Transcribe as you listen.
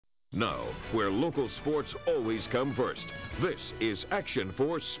Now, where local sports always come first. This is Action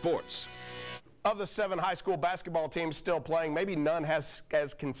for Sports. Of the 7 high school basketball teams still playing, maybe none has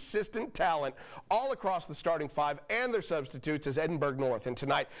as consistent talent all across the starting 5 and their substitutes as Edinburg North. And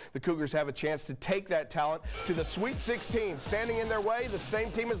tonight, the Cougars have a chance to take that talent to the Sweet 16. Standing in their way, the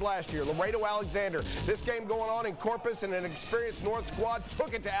same team as last year, Laredo Alexander. This game going on in Corpus, and an experienced North squad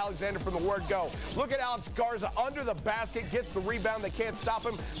took it to Alexander from the word go. Look at Alex Garza under the basket, gets the rebound. They can't stop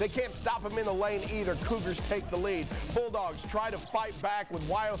him. They can't stop him in the lane either. Cougars take the lead. Bulldogs try to fight back with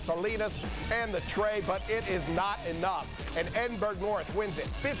Wyo Salinas and the tray, but it is not enough. And Edinburg North wins it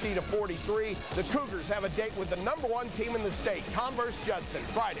 50-43. The Cougars have a date with the #1 team in the state, Converse Judson,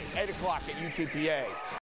 Friday, 8 o'clock at UTPA.